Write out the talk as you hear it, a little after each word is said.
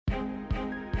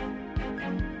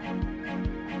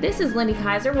This is Lindy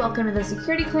Kaiser. Welcome to the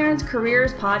Security Clearance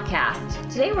Careers Podcast.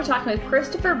 Today we're talking with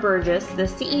Christopher Burgess, the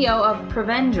CEO of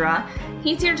Prevendra.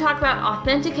 He's here to talk about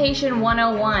Authentication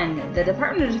 101. The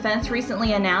Department of Defense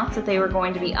recently announced that they were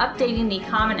going to be updating the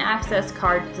Common Access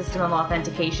Card system of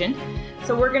authentication.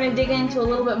 So we're going to dig into a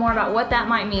little bit more about what that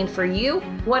might mean for you,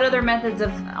 what other methods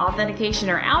of authentication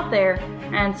are out there,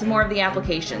 and some more of the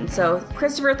applications. So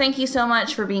Christopher, thank you so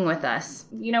much for being with us.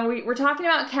 You know, we're talking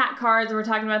about CAC cards, we're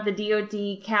talking about the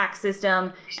DoD CAC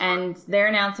system, and their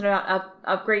announcement about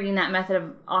upgrading that method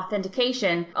of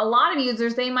authentication. A lot of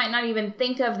users, they might not even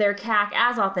think of their CAC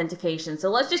as authentication. So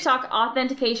let's just talk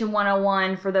Authentication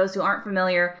 101 for those who aren't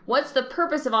familiar. What's the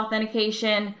purpose of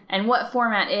authentication, and what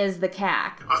format is the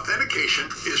CAC? Authentication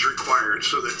is required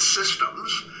so that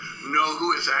systems know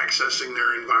who is accessing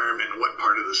their environment and what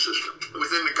part of the system.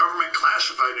 Within the government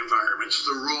classified environments,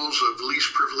 the rules of least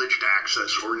privileged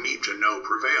access or need to know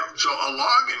prevail. So a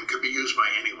login could be used by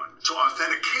anyone. So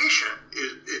authentication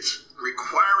it's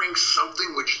requiring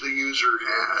something which the user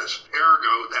has,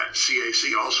 ergo that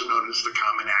CAC, also known as the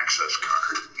Common Access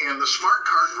Card. And the smart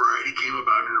card variety came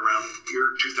about in around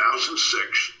year 2006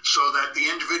 so that the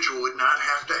individual would not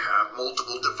have to have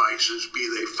multiple devices, be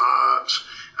they fobs,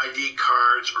 ID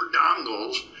cards, or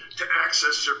dongles to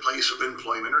access their place of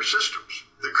employment or systems.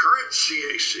 The current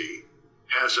CAC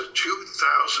has a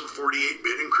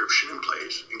 2048-bit encryption in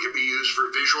place and can be used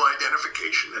for visual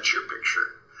identification, that's your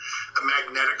picture, a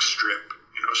magnetic strip,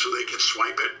 so they can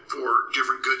swipe it for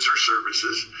different goods or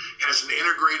services, has an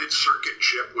integrated circuit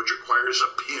chip which requires a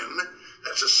PIN.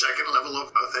 That's a second level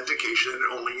of authentication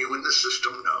that only you and the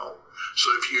system know. So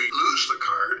if you lose the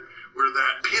card, where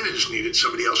that PIN is needed,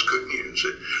 somebody else couldn't use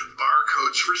it.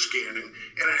 Barcodes for scanning,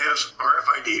 and it has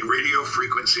RFID, radio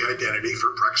frequency identity,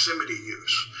 for proximity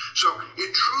use. So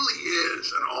it truly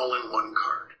is an all-in-one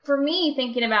card. For me,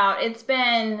 thinking about, it's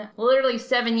been literally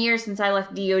 7 years since I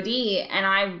left DoD, and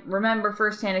I remember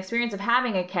firsthand experience of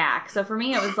having a CAC. So for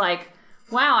me, it was like,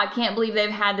 wow, I can't believe they've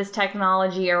had this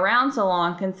technology around so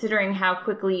long, considering how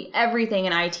quickly everything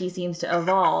in IT seems to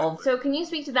evolve. So can you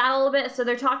speak to that a little bit? So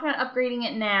they're talking about upgrading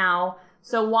it now.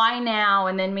 So why now?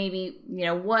 And then maybe,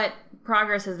 what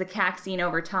progress has the CAC seen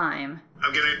over time?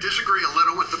 I'm going to disagree a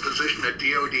little with the position that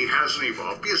DoD hasn't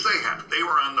evolved, because they have. They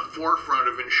were on the forefront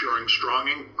of ensuring strong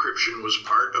encryption was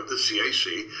part of the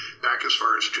CAC back as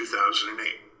far as 2008.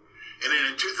 And then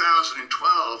in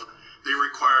 2012, they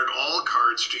required all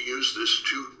cards to use this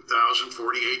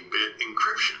 2048-bit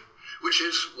encryption, which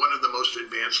is one of the most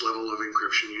advanced level of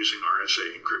encryption using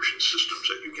RSA encryption systems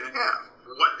that you can have.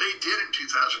 What they did in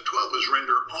 2012 was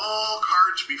render all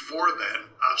cards before then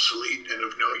obsolete and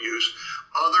of no use,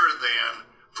 other than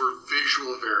for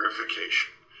visual verification.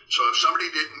 So if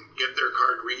somebody didn't get their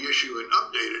card reissued and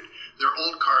updated, their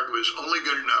old card was only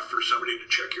good enough for somebody to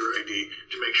check your ID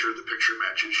to make sure the picture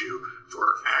matches you for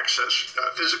access,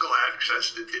 physical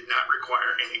access that did not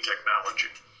require any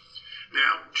technology.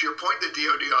 Now, to your point that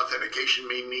DoD authentication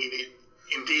may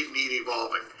indeed need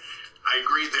evolving, I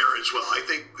agree there as well. I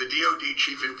think the DoD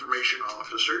Chief Information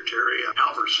Officer, Terry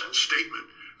Alverson's statement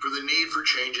for the need for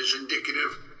change is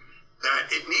indicative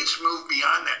that it needs to move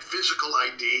beyond that physical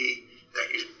ID that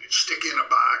you stick in a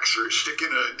box or stick in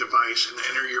a device and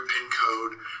enter your PIN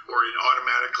code, or it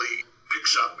automatically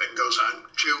picks up and goes on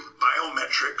to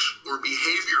biometrics or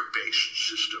behavior-based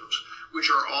systems,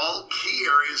 which are all key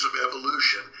areas of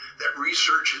evolution that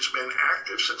research has been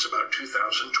active since about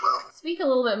 2012. Speak a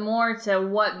little bit more to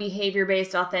what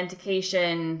behavior-based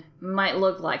authentication might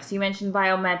look like. So you mentioned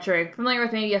biometric, familiar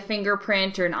with maybe a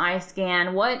fingerprint or an eye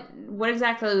scan. What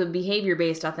exactly would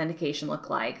behavior-based authentication look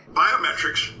like?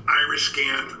 Biometrics, iris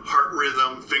scan, heart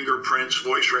rhythm, fingerprints,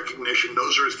 voice recognition,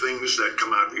 those are things that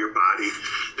come out of your body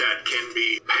that can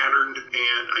be patterned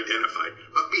and identified.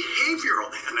 But behavioral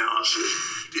analysis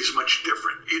is much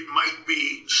different. It might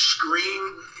be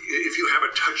if you have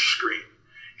a touch screen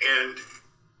and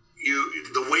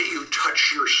the way you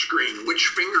touch your screen, which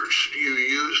fingers do you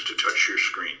use to touch your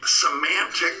screen?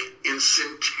 Semantic and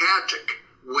syntactic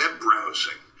web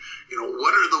browsing.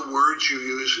 What are the words you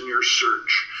use in your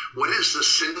search? What is the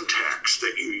syntax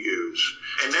that you use?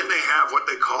 And then they have what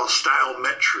they call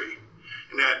stylometry.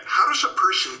 And that, how does a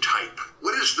person type?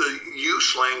 What is the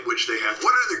use language they have?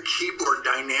 What are their keyboard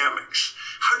dynamics?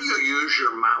 How do you use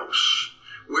your mouse?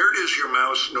 Where does your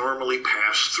mouse normally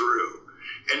pass through?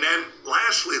 And then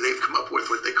lastly, they've come up with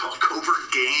what they call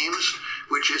covert games,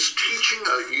 which is teaching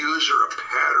a user a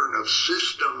pattern of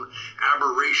system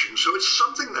aberration. So it's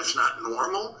something that's not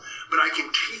normal, but I can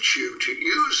teach you to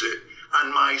use it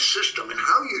on my system, and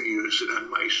how you use it on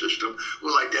my system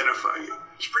will identify you.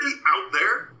 It's pretty out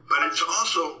there, but it's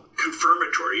also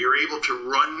confirmatory. You're able to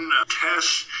run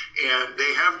tests, and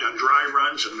they have done dry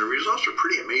runs, and the results are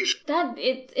pretty amazing.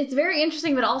 It's very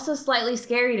interesting, but also slightly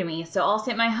scary to me. So I'll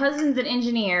say my husband's an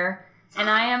engineer, and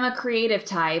I am a creative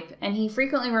type, and he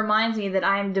frequently reminds me that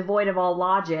I am devoid of all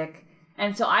logic.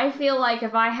 And so I feel like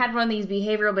if I had one of these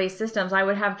behavioral-based systems, I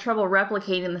would have trouble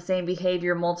replicating the same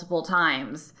behavior multiple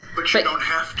times. But you don't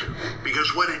have to,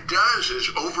 because what it does is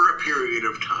over a period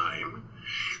of time,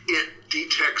 it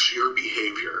detects your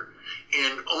behavior.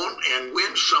 And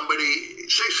when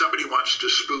somebody wants to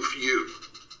spoof you,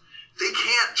 they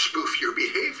can't spoof your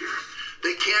behavior.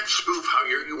 They can't spoof how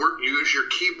you use your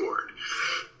keyboard.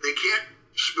 They can't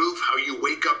spoof how you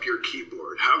wake up your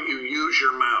keyboard, how you use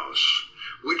your mouse,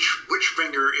 which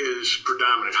finger is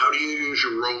predominant, how do you use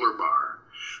your roller bar.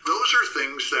 Those are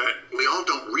things that we all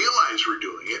don't realize we're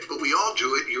doing it, but we all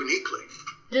do it uniquely.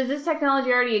 Does this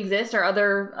technology already exist? Are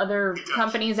other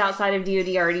companies outside of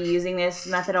DoD already using this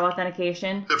method of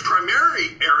authentication? The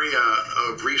primary area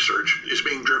of research is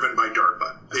being driven by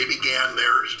DARPA. They began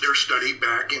their study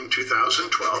back in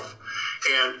 2012,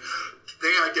 and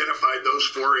they identified those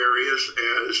 4 areas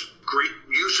as great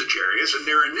usage areas, and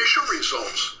their initial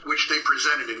results, which they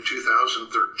presented in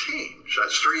 2013, so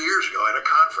that's 3 years ago at a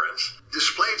conference,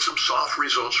 displayed some soft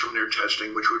results from their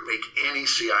testing which would make any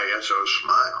CISO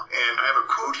smile. And I have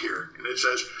a quote here, and it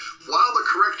says, "While the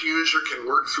correct user can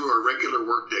work through a regular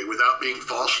workday without being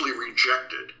falsely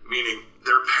rejected," meaning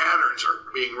their patterns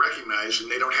are being recognized and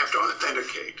they don't have to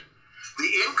authenticate,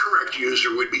 "the incorrect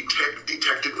user would be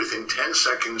detected within 10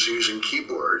 seconds using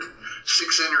keyboard,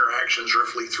 6 interactions,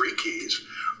 roughly 3 keys,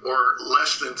 or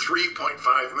less than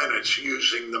 3.5 minutes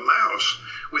using the mouse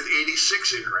with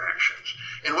 86 interactions."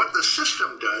 And what the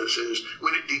system does is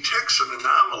when it detects an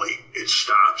anomaly, it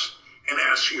stops and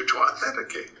asks you to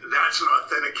authenticate. That's an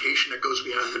authentication that goes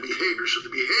beyond the behavior. So the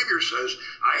behavior says,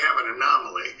 I have an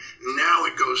anomaly. Now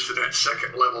it goes to that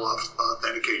second level of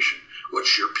authentication.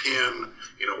 What's your PIN?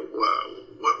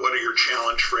 What are your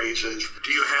challenge phrases?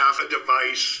 Do you have a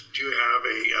device? Do you have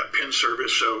a PIN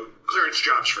service? So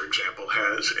ClearanceJobs, for example,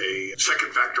 has a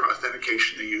second factor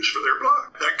authentication they use for their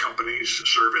blog. That company's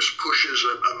service pushes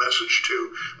a message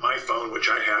to my phone, which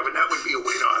I have, and that would be a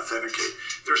way to authenticate.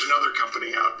 There's another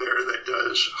company out there that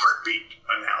does heartbeat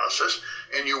analysis,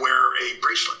 and you wear a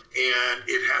bracelet, and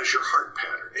it has your heart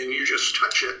pattern, and you just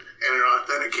touch it, and it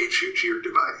authenticates you to your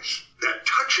device. That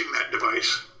touching that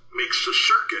device makes the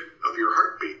circuit of your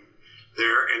heartbeat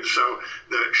there, and so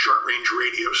the short-range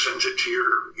radio sends it to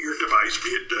your device, be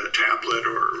it a tablet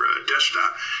or a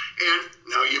desktop, and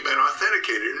now you've been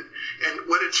authenticated. And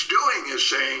what it's doing is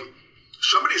saying,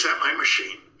 somebody's at my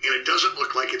machine, and it doesn't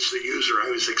look like it's the user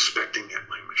I was expecting at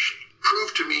my machine.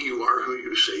 Prove to me you are who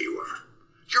you say you are.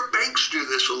 Your banks do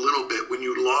this a little bit when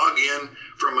you log in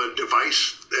from a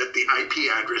device at the IP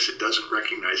address it doesn't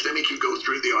recognize. They make you go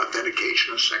through the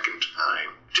authentication a second time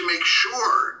to make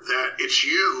sure that it's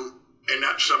you and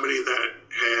not somebody that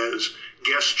has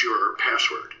guessed your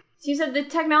password. So you said the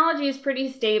technology is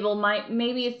pretty stable.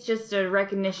 Maybe it's just a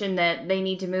recognition that they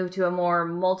need to move to a more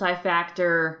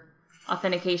multi-factor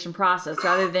authentication process.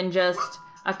 Rather than just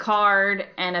a card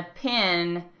and a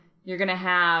PIN, you're going to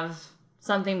have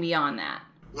something beyond that.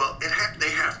 Well, they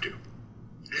have to.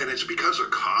 And it's because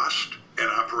of cost and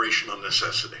operational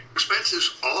necessity. Expense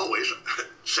is always,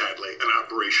 sadly, an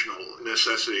operational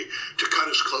necessity to cut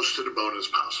as close to the bone as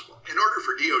possible. In order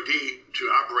for DoD to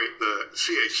operate the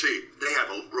CAC, they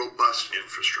have a robust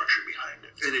infrastructure behind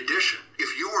it. In addition,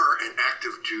 if you were an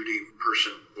active duty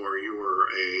person or you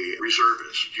were a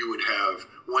reservist, you would have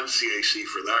one CAC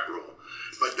for that role.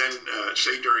 But then,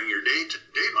 say during your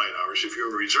daylight hours, if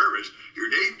you're a reservist, your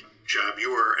day job,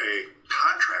 you are a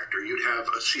contractor, you'd have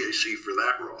a CAC for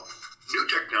that role. New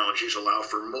technologies allow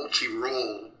for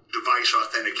multi-role device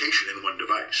authentication in one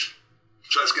device.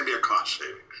 So that's going to be a cost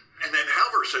savings. And then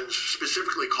Halverson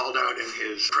specifically called out in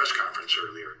his press conference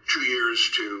earlier, 2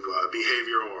 years to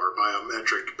behavioral or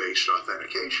biometric-based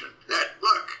authentication. That,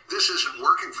 look, this isn't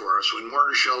working for us. When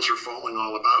mortar shells are falling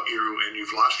all about you and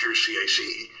you've lost your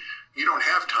CAC, you don't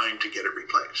have time to get it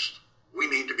replaced. We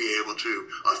need to be able to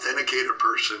authenticate a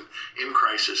person in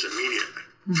crisis immediately.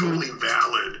 Totally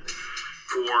valid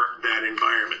for that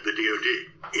environment, the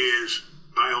DoD. Is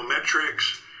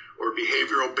biometrics or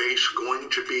behavioral base going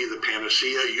to be the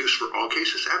panacea used for all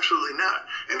cases? Absolutely not.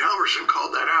 And Halverson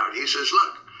called that out. He says,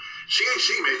 look,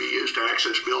 CAC may be used to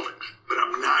access buildings, but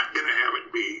I'm not going to have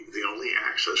it be the only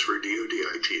access for DoD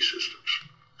IT systems.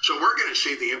 So we're going to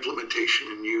see the implementation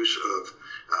and use of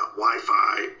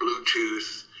Wi-Fi,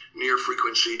 Bluetooth,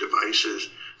 near-frequency devices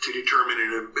to determine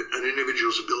an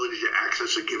individual's ability to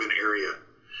access a given area.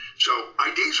 So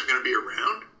IDs are going to be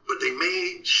around, but they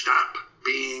may stop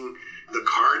being the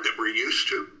card that we're used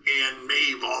to and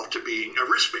may evolve to being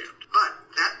a wristband. But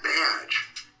that badge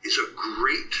is a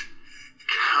great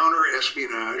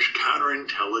counter-espionage,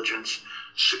 counterintelligence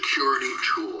security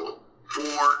tool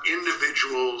for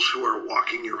individuals who are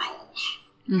walking your halls.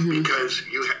 Mm-hmm. Because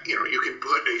you can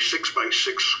put a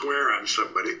 6x6 square on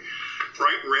somebody,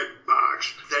 bright red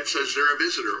box that says they're a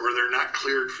visitor or they're not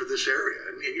cleared for this area,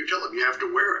 and you tell them you have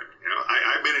to wear it.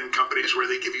 I've been in companies where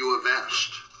they give you a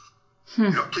vest.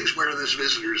 Please wear this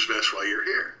visitor's vest while you're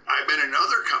here. I've been in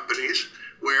other companies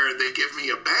where they give me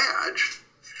a badge,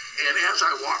 and as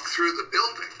I walk through the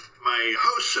building, my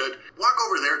host said, walk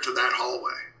over there to that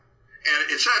hallway.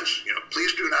 And it says,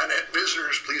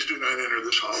 visitors, please do not enter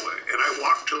this hallway. And I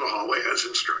walked to the hallway as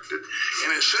instructed.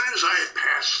 And as soon as I had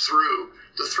passed through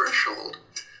the threshold,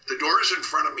 the doors in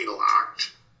front of me locked,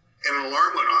 and an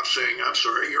alarm went off saying, I'm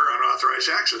sorry, you're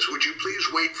unauthorized access. Would you please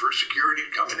wait for security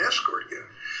to come and escort you?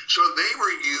 So they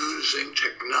were using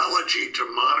technology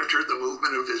to monitor the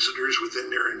movement of visitors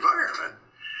within their environment.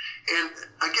 And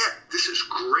again, this is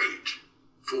great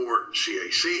for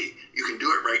CAC. You can do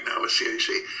it right now with CAC,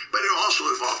 but it also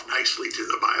evolved nicely to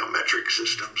the biometric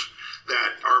systems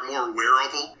that are more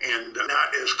wearable and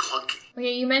not as clunky.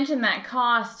 Okay, you mentioned that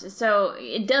cost, so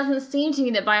it doesn't seem to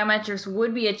me that biometrics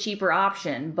would be a cheaper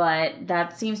option, but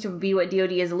that seems to be what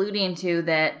DoD is alluding to,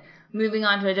 that moving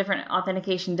on to a different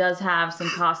authentication does have some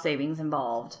cost savings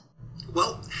involved.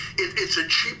 Well, it's a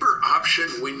cheaper option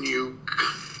when you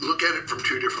look at it from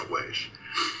two different ways.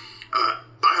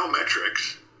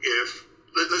 Biometrics,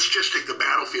 let's just take the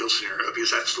battlefield scenario,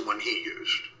 because that's the one he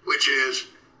used, which is,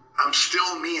 I'm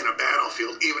still me in a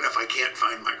battlefield even if I can't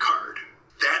find my card.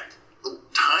 That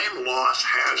time loss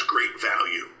has great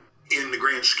value in the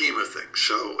grand scheme of things.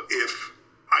 So if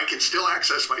I can still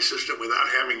access my system without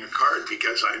having a card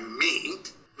because I'm me,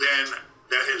 then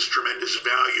that has tremendous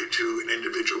value to an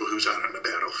individual who's out on the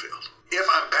battlefield. If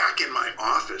I'm back in my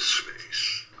office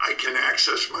space, I can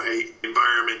access my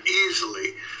environment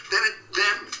easily, then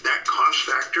that cost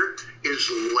factor is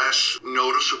less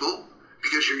noticeable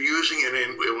because you're using it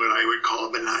in what I would call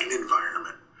a benign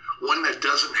environment, one that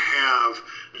doesn't have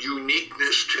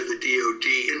uniqueness to the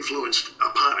DoD influenced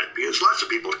upon it, because lots of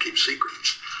people keep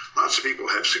secrets. Lots of people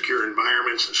have secure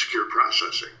environments and secure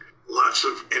processing. Lots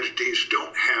of entities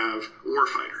don't have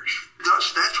warfighters.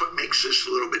 Thus, that's what makes this a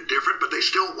little bit different, but they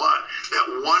still want that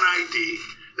one ID,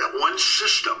 that one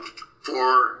system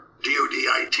for DoD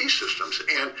IT systems,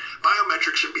 and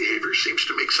biometrics and behavior seems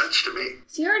to make sense to me.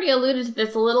 So you already alluded to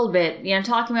this a little bit,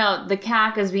 talking about the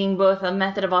CAC as being both a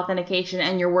method of authentication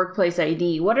and your workplace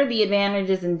ID. What are the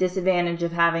advantages and disadvantages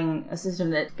of having a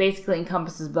system that basically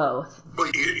encompasses both?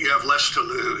 Well, you have less to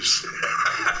lose.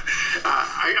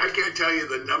 I can't tell you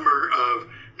the number of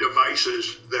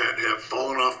devices that have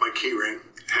fallen off my keyring.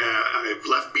 I've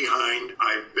left behind.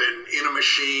 I've been in a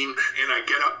machine, and I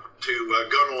get up to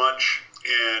go to lunch,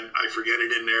 and I forget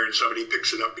it in there, and somebody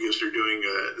picks it up because they're doing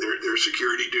their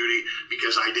security duty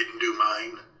because I didn't do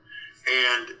mine.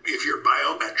 And if you're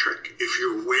biometric, if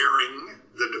you're wearing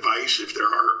the device, if there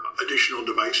are additional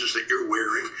devices that you're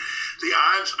wearing, the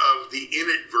odds of the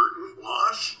inadvertent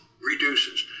loss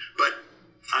reduces. But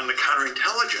on the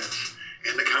counterintelligence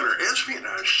and the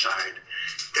counter-espionage side,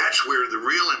 that's where the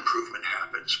real improvement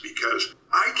happens, because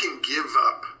I can give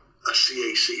up a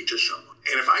CAC to someone.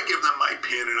 And if I give them my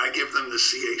PIN and I give them the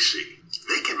CAC,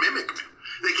 they can mimic me.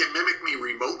 They can mimic me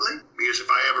remotely, because if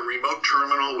I have a remote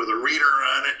terminal with a reader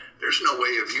on it, there's no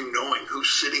way of you knowing who's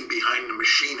sitting behind the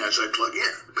machine as I plug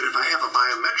in. But if I have a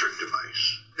biometric device,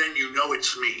 then you know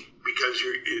it's me, because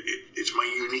it's my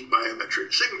unique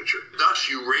biometric signature. Thus,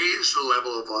 you raise the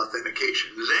level of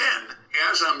authentication. Then,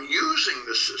 as I'm using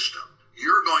the system,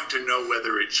 you're going to know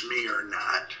whether it's me or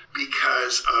not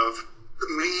because of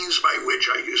the means by which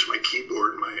I use my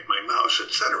keyboard, my mouse,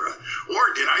 etc.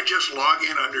 Or did I just log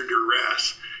in under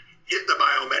duress, hit the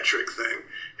biometric thing,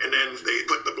 and then they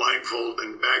put the blindfold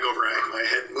and bag over my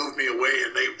head, moved me away,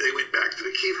 and they went back to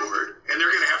the keyboard. And they're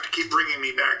going to have to keep bringing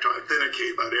me back to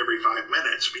authenticate about every 5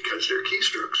 minutes because their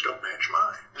keystrokes don't match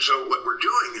mine. So what we're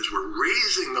doing is we're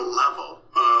raising the level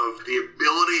of the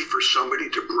ability for somebody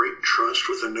to break trust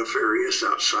with a nefarious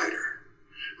outsider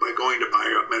by going to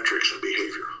biometrics and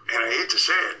behavioral. And I hate to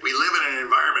say it, we live in an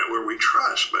environment where we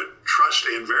trust, but trust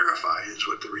and verify is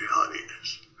what the reality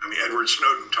is. I mean, Edward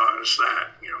Snowden taught us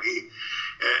that. He,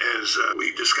 as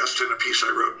we discussed in a piece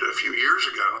I wrote a few years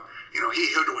ago,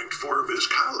 he hoodwinked 4 of his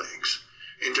colleagues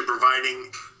into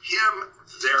providing him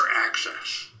their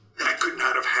access. That could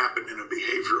not have happened in a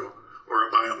behavioral or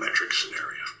a biometric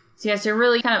scenario. So yes, you're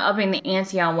really kind of upping the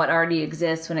ante on what already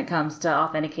exists when it comes to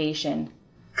authentication.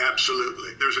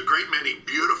 Absolutely. There's a great many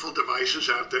beautiful devices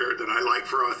out there that I like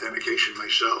for authentication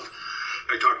myself.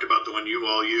 I talked about the one you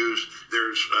all use.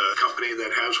 There's a company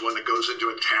that has one that goes into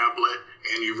a tablet,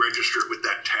 and you register it with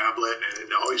that tablet, and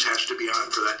it always has to be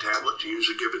on for that tablet to use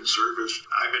a given service.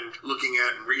 I've been looking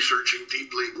at and researching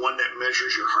deeply one that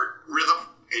measures your heart rhythm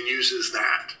and uses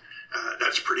that.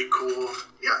 That's pretty cool.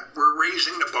 Yeah, we're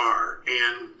raising the bar,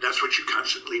 and that's what you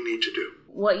constantly need to do.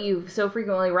 What you so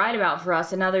frequently write about for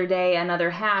us, another day, another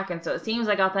hack, and so it seems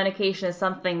like authentication is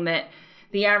something that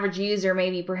the average user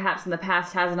maybe perhaps in the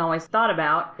past hasn't always thought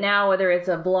about. Now, whether it's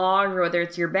a blog or whether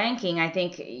it's your banking, I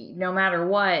think no matter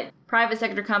what, private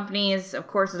sector companies, of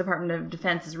course the Department of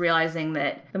Defense is realizing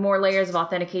that the more layers of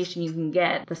authentication you can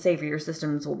get, the safer your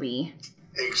systems will be.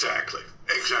 Exactly.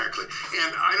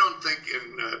 And I don't think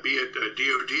be it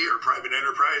DOD or private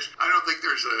enterprise, I don't think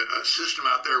there's a system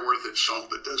out there worth its salt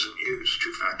that doesn't use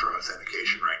two-factor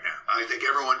authentication right now. I think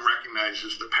everyone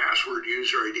recognizes the password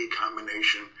user ID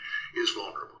combination is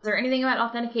vulnerable. Is there anything about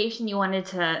authentication you wanted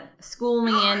to school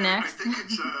me in next? I think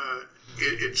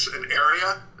it's an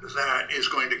area that is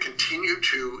going to continue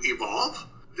to evolve.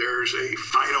 There's a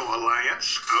FIDO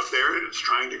Alliance out there that's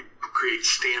trying to create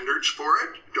standards for it.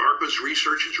 DARPA's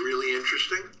research is really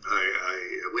interesting.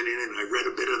 I went in and I read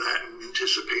a bit of that in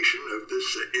anticipation of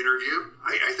this interview.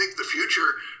 I think the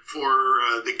future for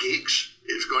the geeks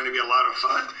is going to be a lot of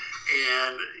fun,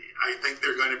 and I think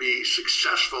they're going to be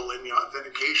successful in the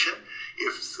authentication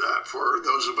if, for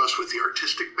those of us with the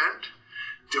artistic bent,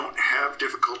 don't have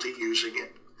difficulty using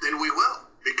it, then we will,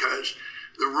 because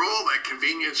the rule that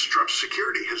convenience trumps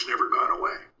security has never gone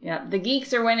away. Yeah, the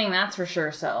geeks are winning, that's for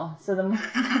sure. So the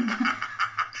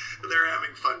they're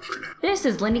having fun for now. This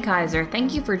is Lindy Kaiser.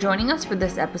 Thank you for joining us for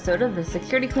this episode of the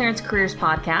Security Clearance Careers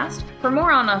Podcast. For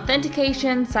more on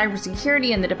authentication,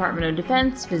 cybersecurity, and the Department of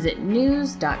Defense, visit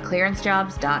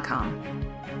news.clearancejobs.com.